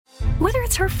Whether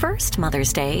it's her first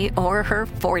Mother's Day or her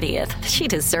 40th, she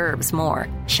deserves more.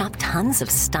 Shop tons of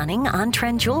stunning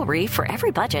on-trend jewelry for every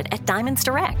budget at Diamonds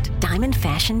Direct. Diamond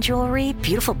fashion jewelry,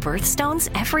 beautiful birthstones,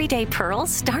 everyday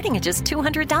pearls starting at just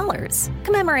 $200.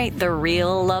 Commemorate the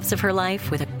real loves of her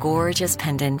life with a gorgeous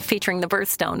pendant featuring the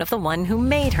birthstone of the one who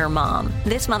made her mom.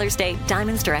 This Mother's Day,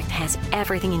 Diamonds Direct has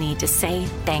everything you need to say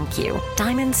thank you.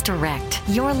 Diamonds Direct.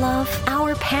 Your love,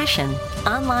 our passion.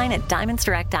 Online at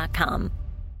diamondsdirect.com.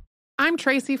 I'm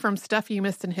Tracy from Stuff You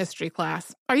Missed in History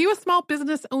Class. Are you a small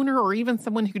business owner or even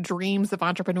someone who dreams of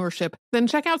entrepreneurship? Then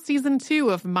check out Season 2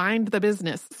 of Mind the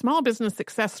Business, Small Business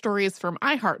Success Stories from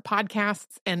iHeart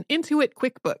Podcasts and Intuit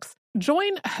QuickBooks.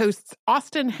 Join hosts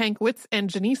Austin Hankwitz and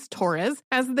Janice Torres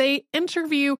as they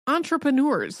interview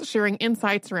entrepreneurs sharing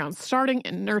insights around starting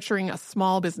and nurturing a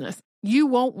small business. You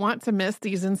won't want to miss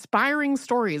these inspiring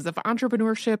stories of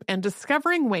entrepreneurship and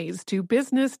discovering ways to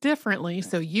business differently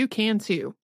so you can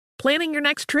too. Planning your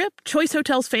next trip? Choice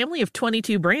Hotels' family of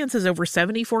 22 brands has over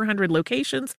 7,400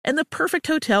 locations and the perfect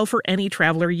hotel for any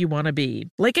traveler you want to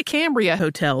be. Like a Cambria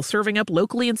Hotel, serving up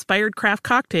locally inspired craft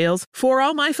cocktails for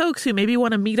all my folks who maybe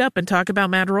want to meet up and talk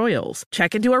about Mad Royals.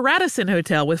 Check into a Radisson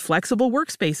Hotel with flexible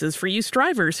workspaces for you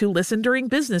strivers who listen during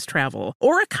business travel.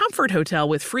 Or a Comfort Hotel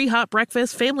with free hot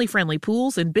breakfast, family-friendly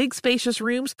pools, and big spacious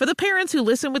rooms for the parents who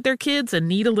listen with their kids and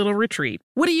need a little retreat.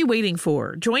 What are you waiting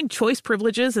for? Join Choice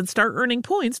Privileges and start earning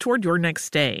points toward your next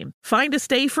stay. Find a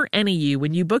stay for any you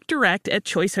when you book direct at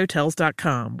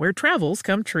choicehotels.com, where travels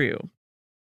come true.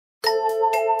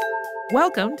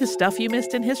 Welcome to Stuff You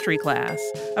Missed in History Class,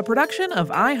 a production of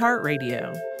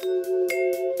iHeartRadio.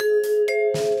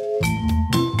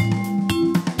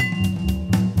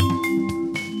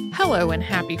 Hello and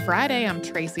happy Friday. I'm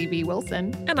Tracy V.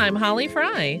 Wilson. And I'm Holly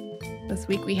Fry. This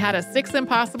week we had a 6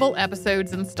 Impossible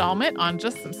Episodes installment on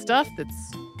just some stuff that's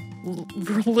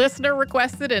listener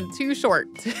requested and too short.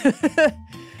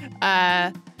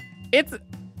 It's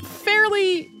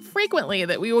fairly frequently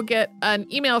that we will get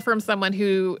an email from someone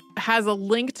who has a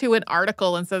link to an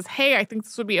article and says, hey, I think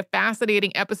this would be a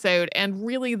fascinating episode. And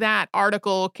really that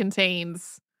article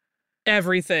contains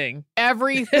everything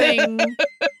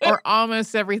or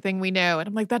almost everything we know. And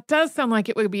I'm like, that does sound like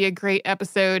it would be a great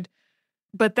episode,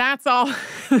 but that's all.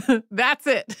 That's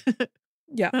it.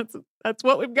 Yeah. That's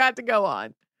what we've got to go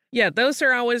on. Yeah, those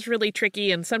are always really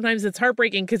tricky, and sometimes it's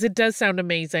heartbreaking because it does sound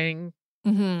amazing.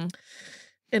 Mm-hmm.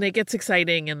 And it gets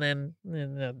exciting, and then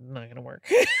not going to work.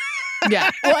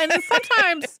 Yeah. Well, and then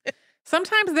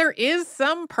sometimes there is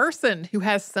some person who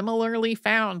has similarly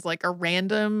found like a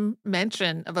random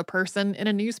mention of a person in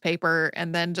a newspaper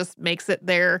and then just makes it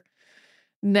their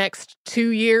next 2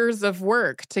 years of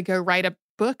work to go write a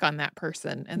book on that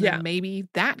person. And then maybe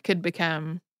that could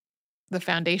become the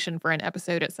foundation for an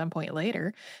episode at some point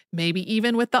later, maybe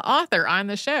even with the author on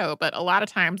the show. But a lot of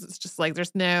times it's just like, we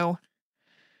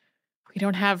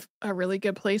don't have a really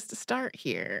good place to start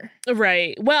here.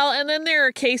 Right. Well, and then there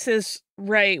are cases,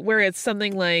 right, where it's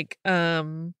something like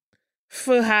Fuhao,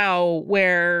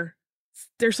 where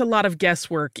there's a lot of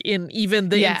guesswork in even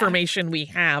the information we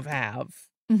have.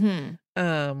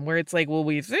 Mm-hmm. Where it's like, well,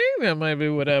 we think that might be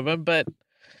whatever, but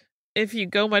if you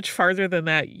go much farther than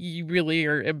that, you really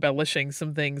are embellishing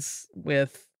some things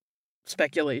with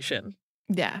speculation.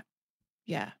 Yeah.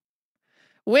 Yeah.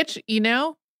 Which,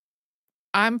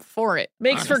 I'm for it.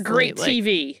 Makes honestly. for great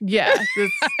TV. Yeah.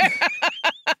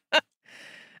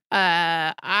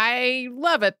 I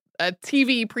love it. A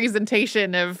TV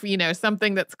presentation of,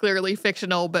 something that's clearly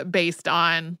fictional, but based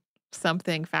on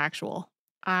something factual.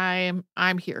 I'm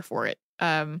here for it.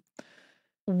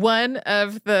 One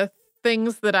of the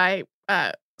things that I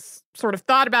sort of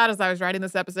thought about as I was writing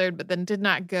this episode, but then did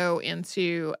not go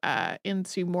into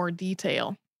more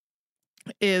detail,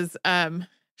 is Zinaida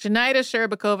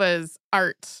Shcherbakovan's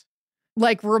art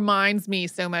reminds me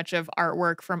so much of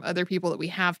artwork from other people that we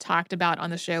have talked about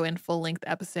on the show in full-length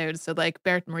episodes. So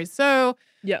Berthe Morisot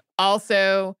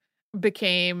also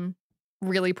became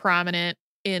really prominent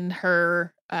in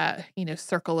her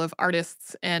circle of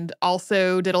artists, and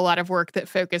also did a lot of work that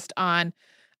focused on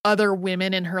other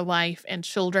women in her life and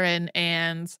children,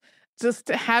 and just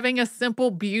having a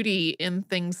simple beauty in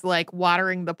things like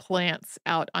watering the plants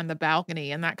out on the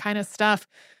balcony and that kind of stuff.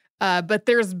 But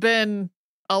there's been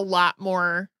a lot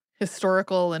more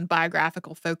historical and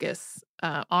biographical focus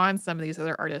on some of these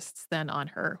other artists than on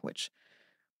her, which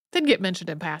did get mentioned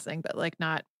in passing, but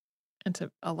not into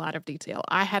a lot of detail.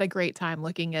 I had a great time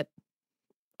looking at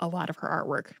a lot of her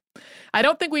artwork. I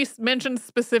don't think we mentioned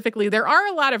specifically, there are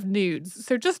a lot of nudes,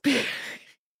 so just be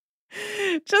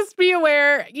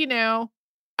aware,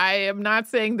 I am not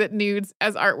saying that nudes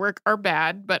as artwork are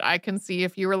bad, but I can see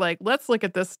if you were like, let's look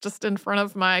at this just in front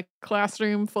of my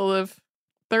classroom full of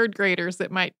third graders,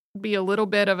 it might be a little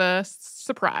bit of a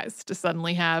surprise to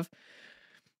suddenly have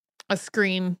a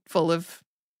screen full of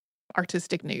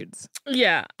artistic nudes.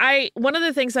 Yeah. One of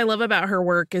the things I love about her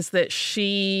work is that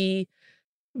she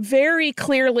very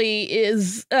clearly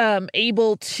is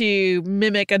able to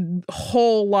mimic a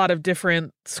whole lot of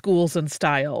different schools and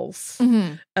styles.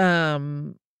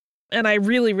 Mm-hmm. And I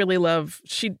really, really love,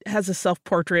 she has a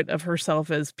self-portrait of herself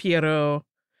as Pierrot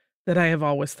that I have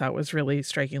always thought was really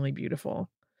strikingly beautiful.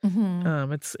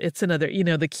 Mm-hmm. It's another,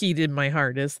 the key to my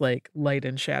heart is like light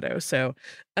and shadow. So,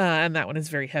 and that one is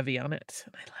very heavy on it.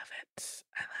 And I love it.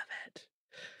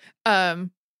 I love it.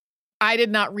 I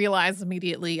did not realize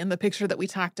immediately in the picture that we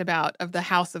talked about of the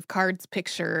House of Cards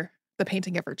picture, the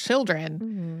painting of her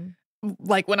children.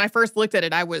 Like when I first looked at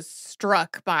it, I was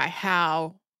struck by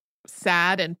how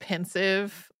sad and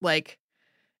pensive, like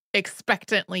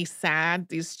expectantly sad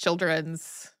these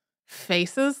children's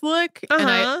faces look.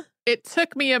 And it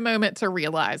took me a moment to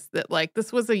realize that like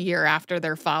this was a year after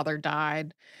their father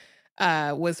died,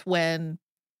 was when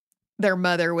their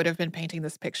mother would have been painting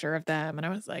this picture of them. And I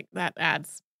was like, that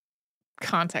adds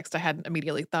context I hadn't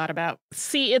immediately thought about.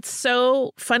 See, it's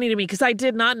so funny to me because I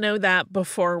did not know that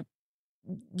before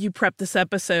you prepped this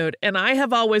episode. And I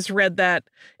have always read that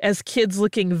as kids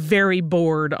looking very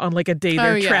bored on like a day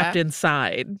they're trapped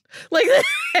inside. Like,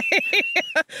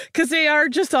 because they are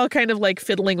just all kind of like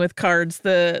fiddling with cards.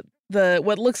 The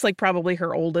what looks like probably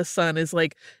her oldest son is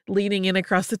like leaning in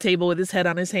across the table with his head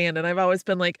on his hand. And I've always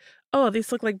been like, oh,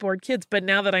 these look like bored kids. But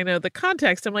now that I know the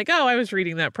context, I'm like, oh, I was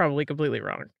reading that probably completely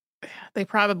wrong. They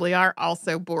probably are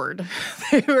also bored.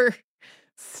 They were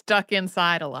stuck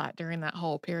inside a lot during that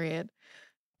whole period.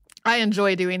 I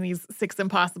enjoy doing these 6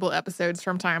 Impossible episodes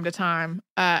from time to time.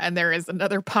 And there is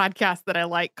another podcast that I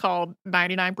like called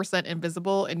 99%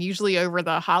 Invisible. And usually over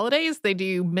the holidays, they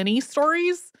do mini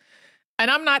stories. And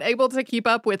I'm not able to keep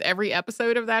up with every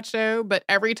episode of that show. But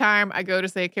every time I go to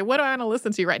say, okay, what do I want to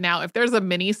listen to right now? If there's a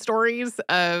mini stories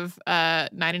of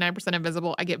 99%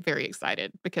 Invisible, I get very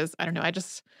excited because I don't know.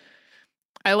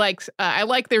 I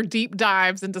like their deep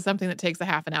dives into something that takes a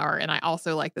half an hour. And I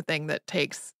also like the thing that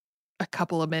takes a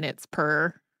couple of minutes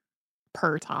per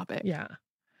topic. Yeah.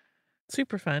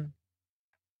 Super fun.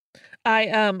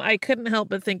 I couldn't help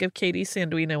but think of Katie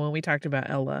Sanduino when we talked about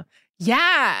Ella.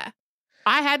 Yeah.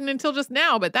 I hadn't until just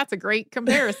now, but that's a great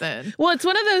comparison. Well, it's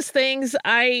one of those things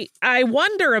I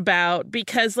wonder about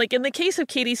because like in the case of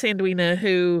Katie Sanduino,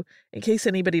 who, in case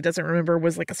anybody doesn't remember,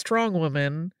 was like a strong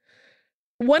woman.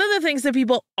 One of the things that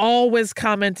people always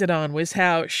commented on was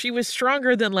how she was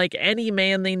stronger than like any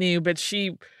man they knew, but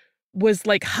she was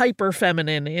like hyper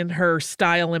feminine in her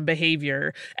style and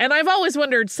behavior. And I've always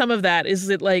wondered some of that, is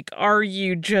it like, are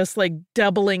you just like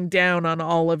doubling down on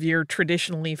all of your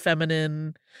traditionally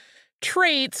feminine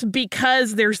traits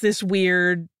because there's this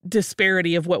weird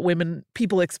disparity of what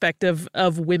people expect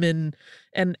of women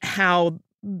and how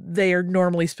they are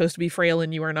normally supposed to be frail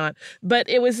and you are not. But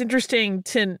it was interesting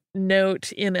to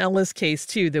note in Ella's case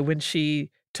too, that when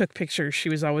she took pictures, she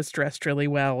was always dressed really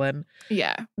well. And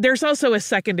yeah, there's also a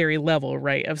secondary level,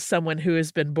 right, of someone who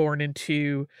has been born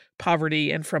into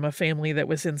poverty and from a family that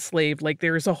was enslaved. Like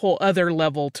there's a whole other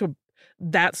level to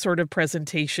that sort of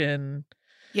presentation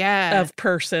of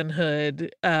personhood,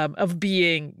 of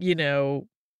being,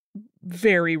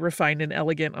 very refined and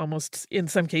elegant, almost in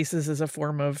some cases as a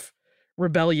form of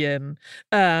rebellion.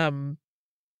 But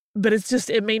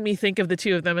it made me think of the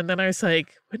two of them. And then I was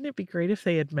like, wouldn't it be great if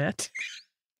they had met?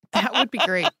 That would be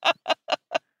great.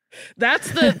 That's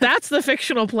the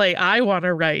fictional play I want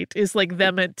to write, is like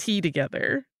them at tea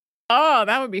together. Oh,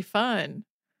 that would be fun.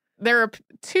 There are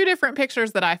 2 different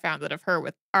pictures that I found that of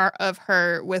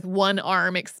her with one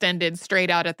arm extended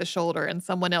straight out at the shoulder and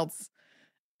someone else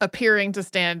appearing to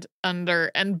stand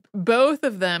under. And both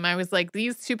of them, I was like,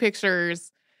 these 2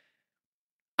 pictures,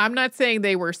 I'm not saying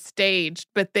they were staged,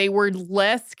 but they were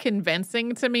less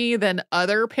convincing to me than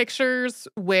other pictures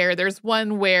where there's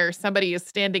one where somebody is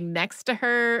standing next to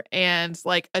her and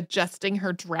like adjusting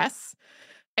her dress.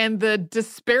 And the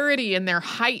disparity in their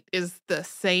height is the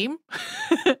same.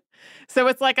 So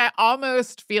it's like I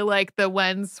almost feel like the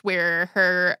ones where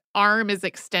her arm is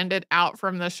extended out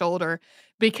from the shoulder,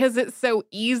 because it's so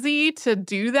easy to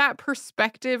do that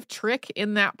perspective trick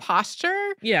in that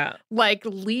posture. Yeah. Like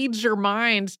leads your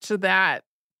mind to that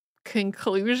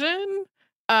conclusion.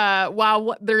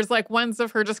 While there's like ones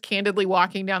of her just candidly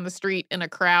walking down the street in a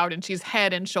crowd and she's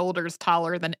head and shoulders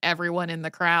taller than everyone in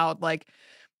the crowd. Like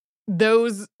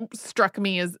those struck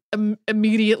me as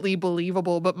immediately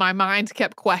believable, but my mind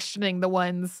kept questioning the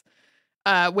ones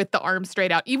with the arms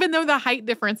straight out, even though the height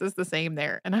difference is the same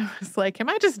there. And I was like, am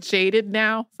I just jaded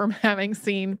now from having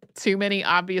seen too many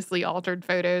obviously altered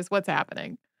photos? What's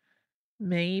happening?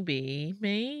 Maybe.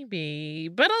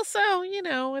 But also,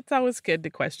 it's always good to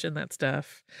question that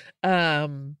stuff.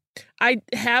 I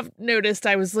have noticed,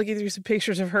 I was looking through some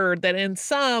pictures of her, that in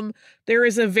some, there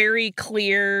is a very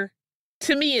clear,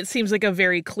 to me, it seems like a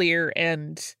very clear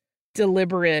and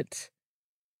deliberate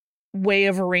way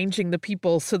of arranging the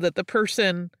people so that the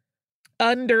person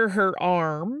under her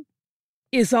arm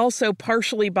is also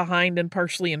partially behind and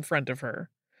partially in front of her.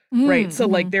 Right. So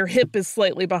like their hip is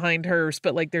slightly behind hers,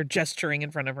 but like they're gesturing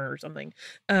in front of her or something,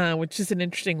 which is an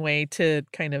interesting way to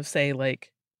kind of say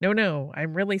like, no,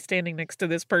 I'm really standing next to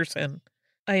this person.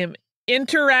 I am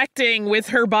interacting with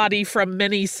her body from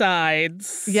many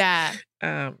sides. Yeah.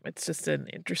 It's just an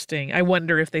interesting, I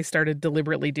wonder if they started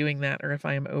deliberately doing that or if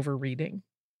I am overreading.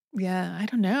 Yeah, I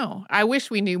don't know. I wish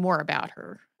we knew more about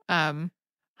her.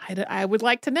 I would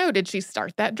like to know, did she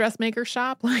start that dressmaker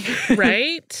shop? Like,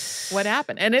 right? What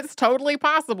happened? And it's totally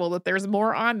possible that there's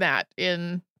more on that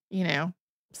in,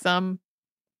 some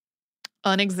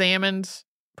unexamined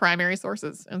primary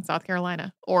sources in South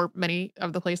Carolina or many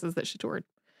of the places that she toured.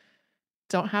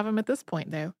 Don't have them at this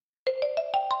point, though.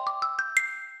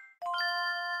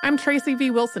 I'm Tracy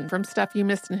V. Wilson from Stuff You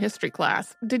Missed in History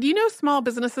Class. Did you know small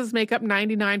businesses make up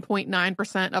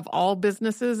 99.9% of all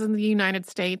businesses in the United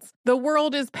States? The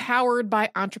world is powered by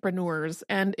entrepreneurs,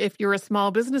 and if you're a small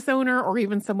business owner or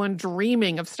even someone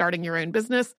dreaming of starting your own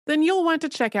business, then you'll want to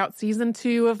check out Season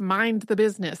 2 of Mind the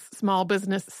Business, Small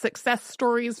Business Success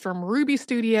Stories from Ruby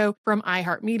Studio, from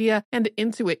iHeartMedia, and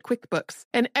Intuit QuickBooks.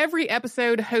 And every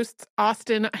episode, hosts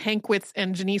Austin Hankwitz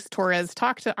and Janice Torres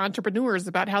talk to entrepreneurs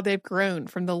about how they've grown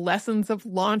from the lessons of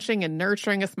launching and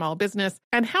nurturing a small business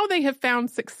and how they have found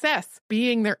success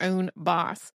being their own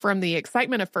boss. From the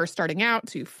excitement of first starting out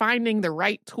to finding the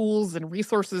right tools and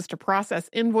resources to process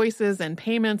invoices and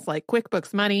payments like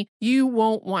QuickBooks Money, you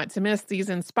won't want to miss these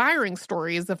inspiring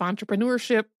stories of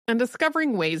entrepreneurship and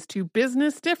discovering ways to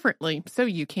business differently so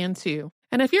you can too.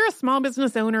 And if you're a small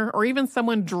business owner or even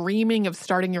someone dreaming of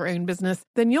starting your own business,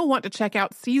 then you'll want to check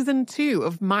out Season 2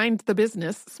 of Mind the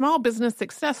Business, Small Business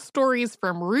Success Stories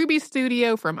from Ruby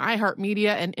Studio, from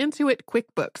iHeartMedia, and Intuit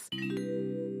QuickBooks.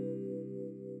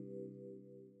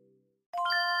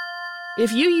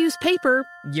 If you use paper,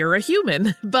 you're a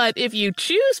human. But if you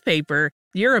choose paper,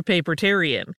 you're a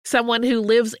papertarian, someone who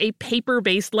lives a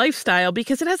paper-based lifestyle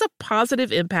because it has a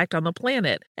positive impact on the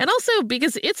planet. And also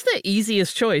because it's the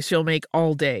easiest choice you'll make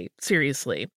all day.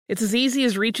 Seriously. It's as easy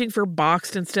as reaching for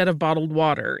boxed instead of bottled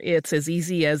water. It's as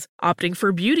easy as opting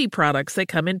for beauty products that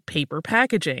come in paper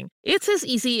packaging. It's as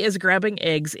easy as grabbing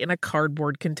eggs in a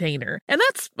cardboard container. And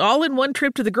that's all in one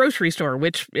trip to the grocery store,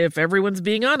 which, if everyone's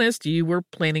being honest, you were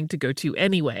planning to go to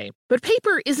anyway. But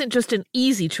paper isn't just an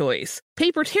easy choice.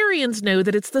 Papertarians know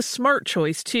that it's the smart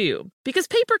choice, too. Because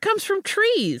paper comes from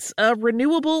trees, a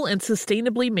renewable and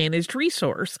sustainably managed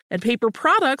resource. And paper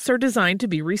products are designed to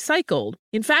be recycled.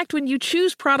 In fact, when you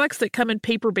choose products that come in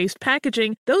paper-based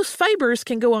packaging, those fibers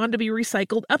can go on to be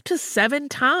recycled up to 7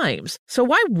 times. So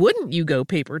why wouldn't you go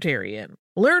papertarian?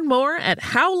 Learn more at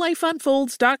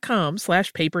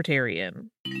howlifeunfolds.com/papertarian.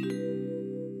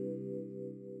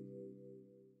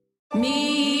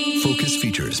 Focus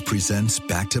Features presents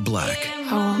Back to Black.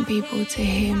 I want people to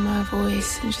hear my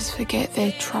voice and just forget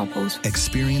their troubles.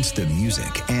 Experience the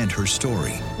music and her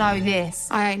story. Know this.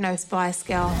 I ain't no Spice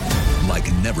Girl.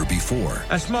 Like never before.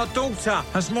 That's my daughter.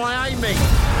 That's my Amy.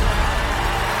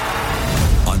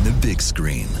 On the big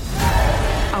screen.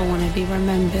 I want to be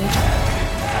remembered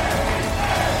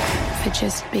for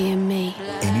just being me.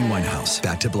 Amy Winehouse,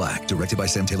 Back to Black. Directed by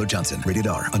Sam Taylor Johnson. Rated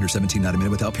R. Under 17, not a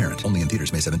minute without parent. Only in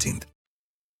theaters May 17th.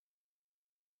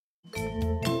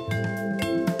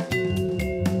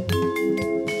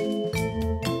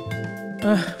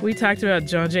 We talked about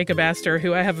John Jacob Astor,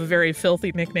 who I have a very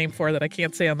filthy nickname for that I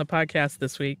can't say on the podcast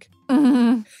this week.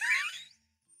 Mm-hmm.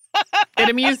 It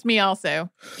amused me also.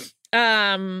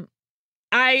 I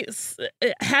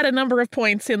had a number of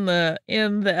points in the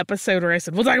episode where I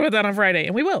said, we'll talk about that on Friday,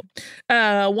 and we will.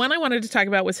 One I wanted to talk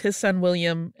about was his son,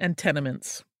 William, and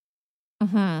tenements.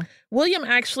 Mm-hmm. William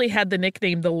actually had the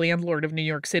nickname the landlord of New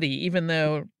York City, even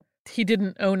though he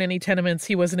didn't own any tenements,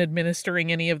 he wasn't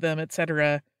administering any of them,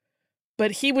 etc.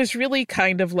 But he was really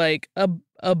kind of like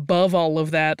above all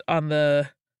of that on the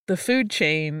food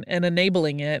chain and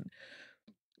enabling it,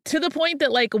 to the point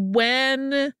that like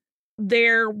when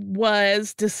there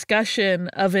was discussion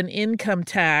of an income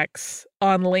tax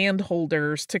on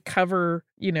landholders to cover,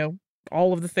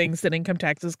 all of the things that income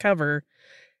taxes cover.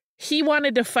 He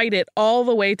wanted to fight it all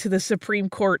the way to the Supreme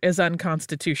Court as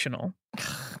unconstitutional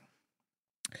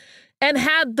and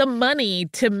had the money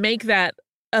to make that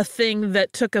a thing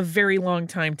that took a very long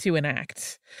time to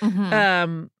enact.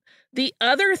 The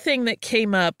other thing that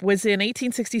came up was in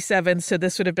 1867, so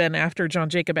this would have been after John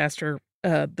Jacob Astor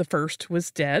the first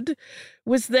was dead,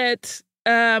 was that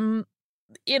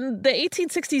in the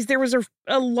 1860s, there was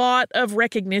a lot of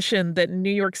recognition that New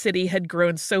York City had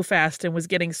grown so fast and was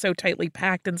getting so tightly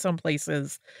packed in some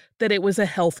places that it was a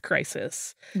health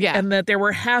crisis. Yeah. And that there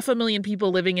were 500,000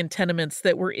 people living in tenements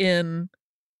that were in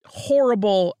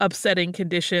horrible, upsetting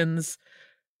conditions.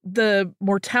 The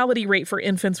mortality rate for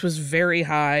infants was very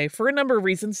high for a number of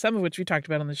reasons, some of which we talked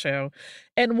about on the show.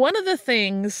 And one of the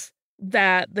things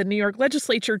that the New York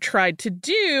legislature tried to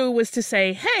do was to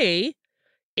say, hey,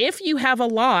 if you have a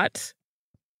lot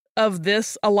of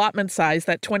this allotment size,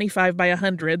 that 25 by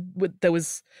 100, that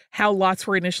was how lots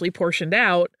were initially portioned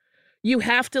out, you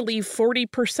have to leave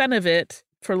 40% of it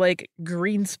for like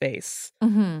green space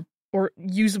or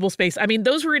usable space. I mean,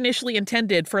 those were initially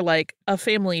intended for like a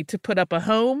family to put up a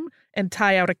home and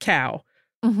tie out a cow.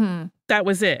 That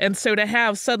was it. And so to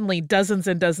have suddenly dozens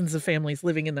and dozens of families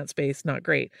living in that space, not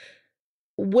great.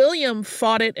 William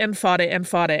fought it and fought it and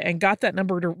fought it and got that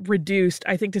number to reduced,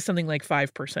 I think, to something like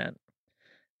 5%.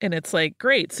 And it's like,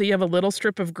 great. So you have a little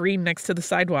strip of green next to the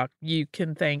sidewalk. You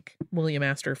can thank William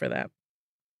Astor for that.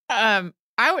 I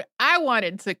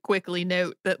wanted to quickly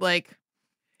note that, like,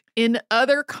 in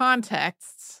other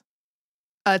contexts,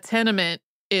 a tenement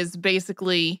is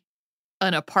basically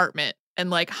an apartment, and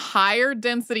like higher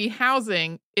density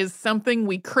housing is something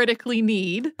we critically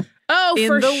need in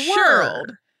for the sure.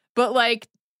 world. But like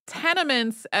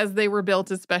tenements, as they were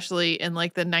built, especially in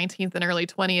like the 19th and early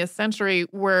 20th century,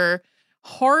 were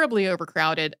horribly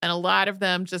overcrowded, and a lot of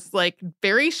them just like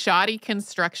very shoddy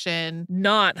construction,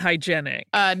 not hygienic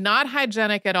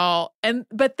at all.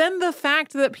 But then the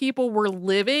fact that people were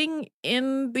living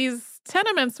in these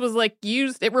tenements was like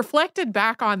it reflected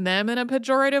back on them in a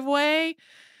pejorative way.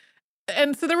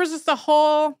 And so there was just a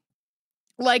whole,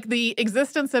 like, the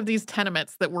existence of these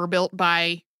tenements that were built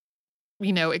by,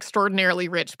 extraordinarily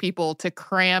rich people to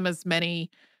cram as many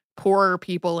poorer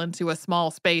people into a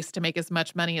small space to make as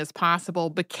much money as possible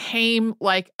became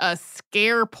like a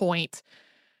scare point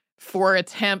for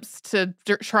attempts to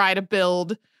try to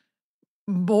build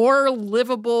more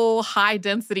livable,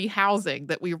 high-density housing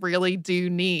that we really do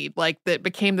need. Like, that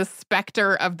became the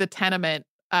specter of the tenement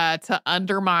to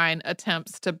undermine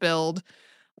attempts to build,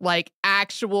 like,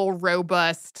 actual,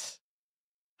 robust,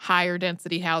 higher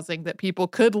density housing that people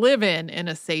could live in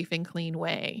a safe and clean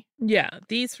way. Yeah,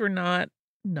 these were not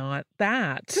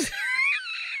that.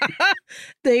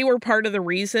 They were part of the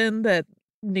reason that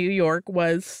New York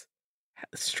was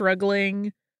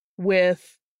struggling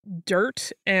with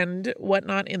dirt and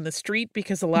whatnot in the street,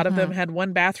 because a lot of them had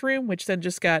one bathroom, which then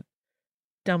just got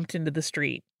dumped into the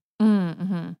street.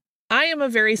 I am a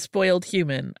very spoiled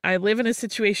human. I live in a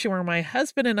situation where my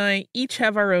husband and I each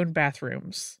have our own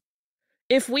bathrooms.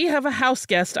 If we have a house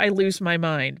guest, I lose my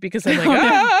mind because I'm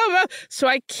like, So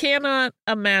I cannot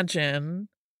imagine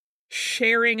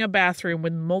sharing a bathroom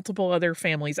with multiple other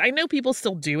families. I know people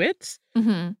still do it.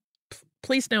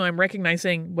 Please know I'm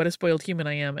recognizing what a spoiled human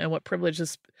I am and what privilege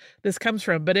this comes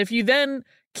from. But if you then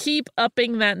keep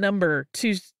upping that number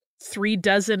to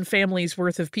 36 families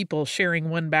worth of people sharing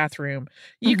one bathroom,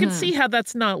 you can see how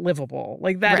that's not livable.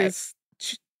 Like, that is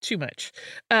too much.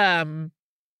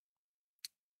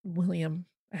 William,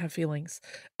 I have feelings.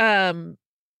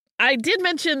 I did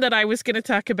mention that I was going to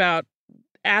talk about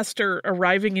Astor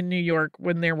arriving in New York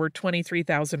when there were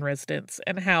 23,000 residents,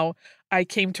 and how I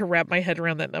came to wrap my head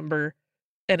around that number,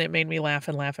 and it made me laugh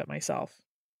and laugh at myself.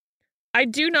 I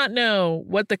do not know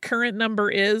what the current number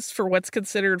is for what's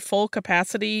considered full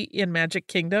capacity in Magic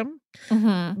Kingdom,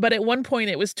 but at one point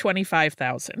it was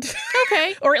 25,000.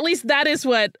 Okay. Or at least that is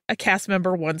what a cast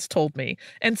member once told me.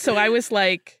 And so I was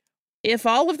like, if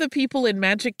all of the people in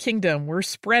Magic Kingdom were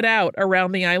spread out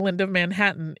around the island of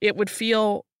Manhattan, it would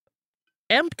feel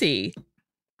empty.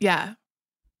 Yeah.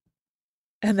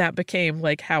 And that became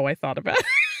like how I thought about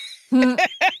it.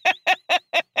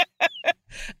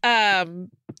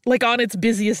 Like on its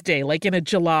busiest day, like in a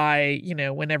July,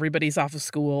 when everybody's off of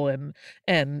school and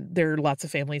there are lots of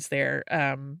families there.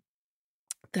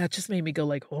 That just made me go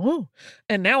like, oh.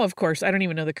 And now, of course, I don't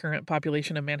even know the current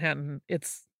population of Manhattan.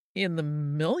 It's in the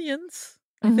millions,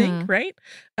 I think, right?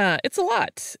 It's a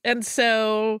lot. And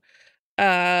so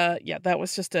Yeah, that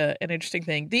was just an interesting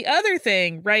thing. The other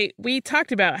thing, right, we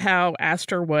talked about how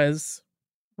Astor was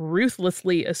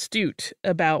ruthlessly astute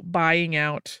about buying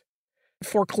out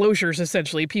foreclosures,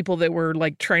 essentially, people that were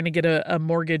like trying to get a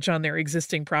mortgage on their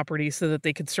existing property so that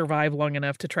they could survive long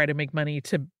enough to try to make money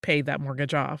to pay that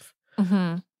mortgage off.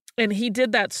 Mm-hmm. And he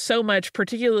did that so much,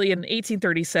 particularly in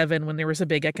 1837 when there was a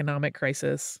big economic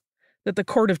crisis, that the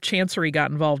Court of Chancery got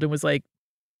involved and was like,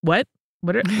 what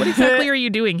exactly are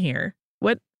you doing here?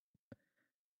 What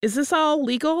is this all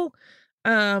legal?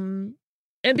 And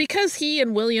because he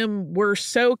and William were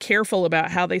so careful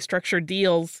about how they structured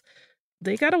deals,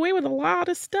 they got away with a lot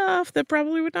of stuff that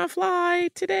probably would not fly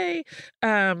today.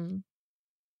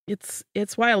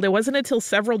 It's wild. It wasn't until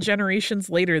several generations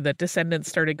later that descendants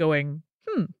started going,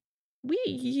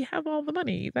 we have all the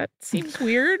money. That seems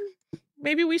weird.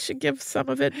 Maybe we should give some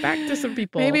of it back to some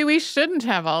people. Maybe we shouldn't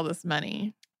have all this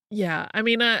money. Yeah. I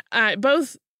mean,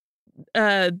 both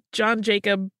John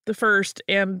Jacob I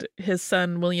and his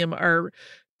son William are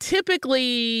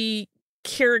typically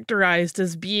characterized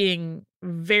as being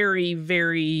very,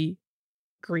 very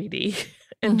greedy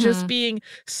and just being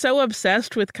so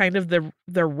obsessed with kind of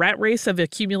the rat race of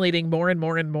accumulating more and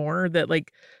more and more that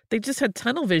like they just had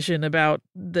tunnel vision about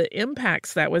the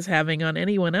impacts that was having on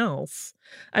anyone else.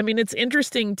 I mean, it's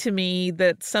interesting to me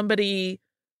that somebody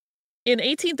in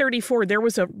 1834, there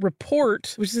was a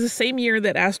report, which is the same year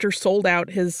that Astor sold out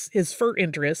his fur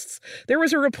interests. There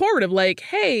was a report of like,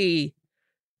 hey,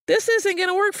 this isn't going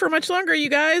to work for much longer, you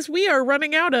guys. We are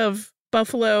running out of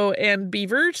buffalo and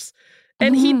beavers.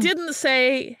 And he didn't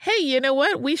say, hey, you know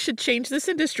what? We should change this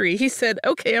industry. He said,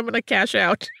 okay, I'm going to cash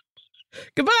out.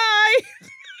 Goodbye.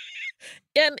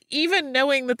 And even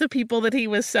knowing that the people that he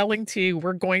was selling to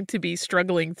were going to be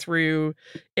struggling through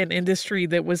an industry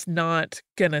that was not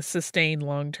going to sustain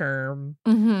long term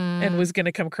and was going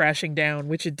to come crashing down,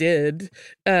 which it did.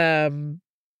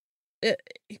 It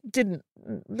didn't.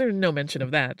 There's no mention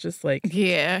of that. Just like,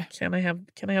 yeah, can I have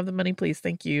the money, please?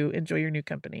 Thank you. Enjoy your new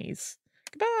companies.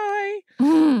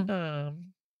 Goodbye.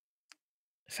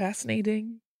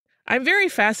 Fascinating. I'm very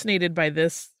fascinated by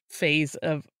this phase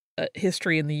of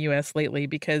history in the U.S. lately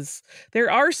because there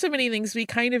are so many things we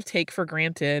kind of take for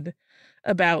granted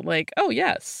about, like, oh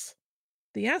yes,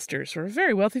 the Astors were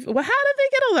very wealthy. Well, how did they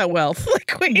get all that wealth?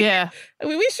 Like, we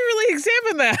should really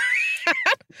examine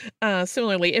that.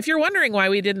 Similarly, if you're wondering why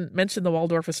we didn't mention the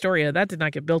Waldorf Astoria, that did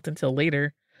not get built until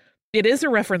later. It is a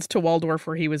reference to Waldorf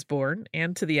where he was born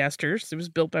and to the Astors. It was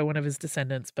built by one of his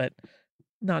descendants, but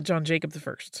not John Jacob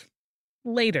I.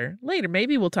 Later,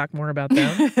 maybe we'll talk more about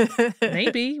them.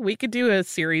 Maybe we could do a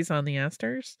series on the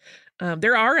Astors.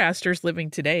 There are Astors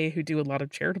living today who do a lot of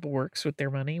charitable works with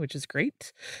their money, which is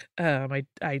great. I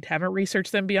haven't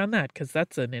researched them beyond that because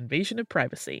that's an invasion of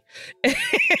privacy.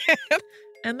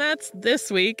 And that's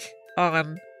this week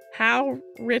on how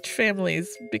rich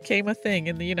families became a thing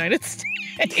in the United States.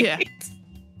 Yeah.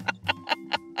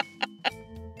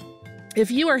 If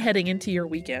you are heading into your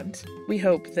weekend, we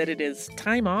hope that it is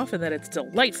time off and that it's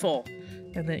delightful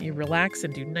and that you relax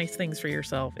and do nice things for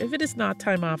yourself. If it is not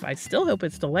time off, I still hope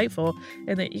it's delightful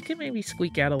and that you can maybe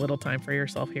squeak out a little time for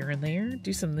yourself here and there,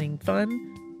 do something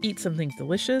fun, eat something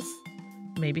delicious,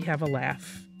 maybe have a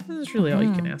laugh. This is really all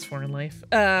you can ask for in life.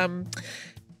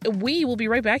 We will be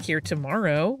right back here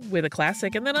tomorrow with a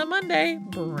classic, and then on Monday,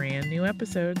 brand new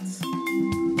episodes.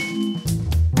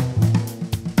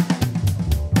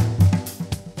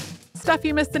 Stuff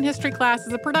You Missed in History Class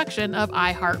is a production of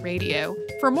iHeartRadio.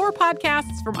 For more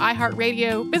podcasts from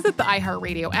iHeartRadio, visit the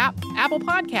iHeartRadio app, Apple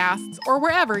Podcasts, or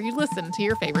wherever you listen to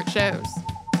your favorite shows.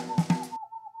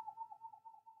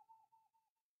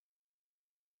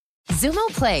 Xumo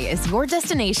Play is your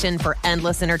destination for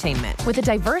endless entertainment. With a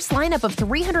diverse lineup of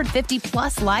 350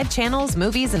 plus live channels,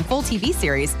 movies, and full TV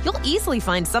series, you'll easily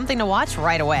find something to watch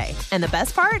right away. And the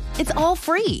best part? It's all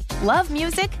free. Love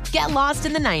music? Get lost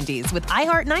in the 90s with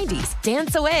iHeart 90s,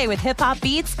 dance away with hip-hop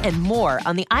beats, and more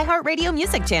on the iHeartRadio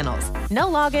music channels. No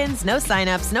logins, no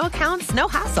signups, no accounts, no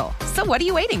hassle. So what are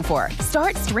you waiting for?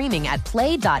 Start streaming at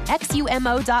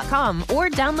play.xumo.com or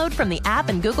download from the app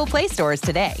and Google Play stores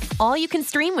today. All you can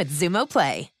stream with Xumo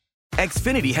Play.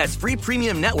 Xfinity has free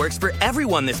premium networks for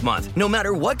everyone this month, no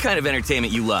matter what kind of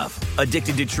entertainment you love.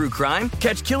 Addicted to true crime?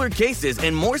 Catch killer cases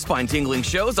and more spine-tingling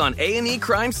shows on A&E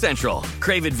Crime Central.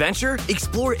 Crave adventure?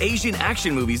 Explore Asian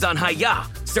action movies on Hi-Ya.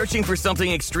 Searching for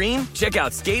something extreme? Check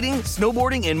out skating,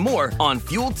 snowboarding, and more on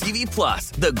Fuel TV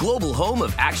Plus, the global home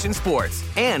of action sports.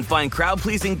 And find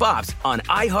crowd-pleasing bops on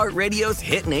iHeartRadio's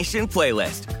Hit Nation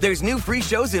playlist. There's new free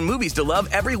shows and movies to love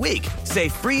every week. Say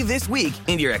free this week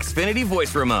in your Xfinity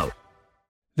voice remote.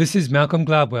 This is Malcolm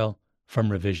Gladwell from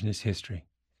Revisionist History.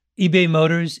 eBay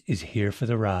Motors is here for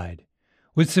the ride.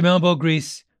 With some elbow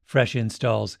grease, fresh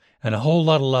installs, and a whole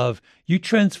lot of love, you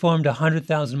transformed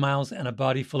 100,000 miles and a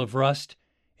body full of rust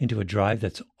into a drive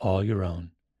that's all your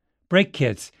own. Brake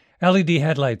kits, LED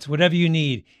headlights, whatever you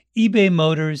need, eBay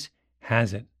Motors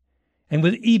has it. And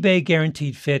with eBay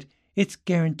Guaranteed Fit, it's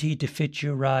guaranteed to fit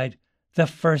your ride the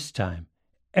first time,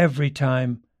 every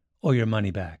time, or your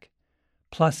money back.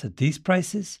 Plus, at these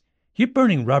prices, you're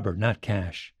burning rubber, not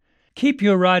cash. Keep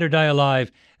your ride or die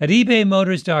alive at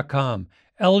ebaymotors.com.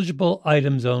 Eligible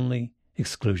items only.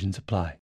 Exclusions apply.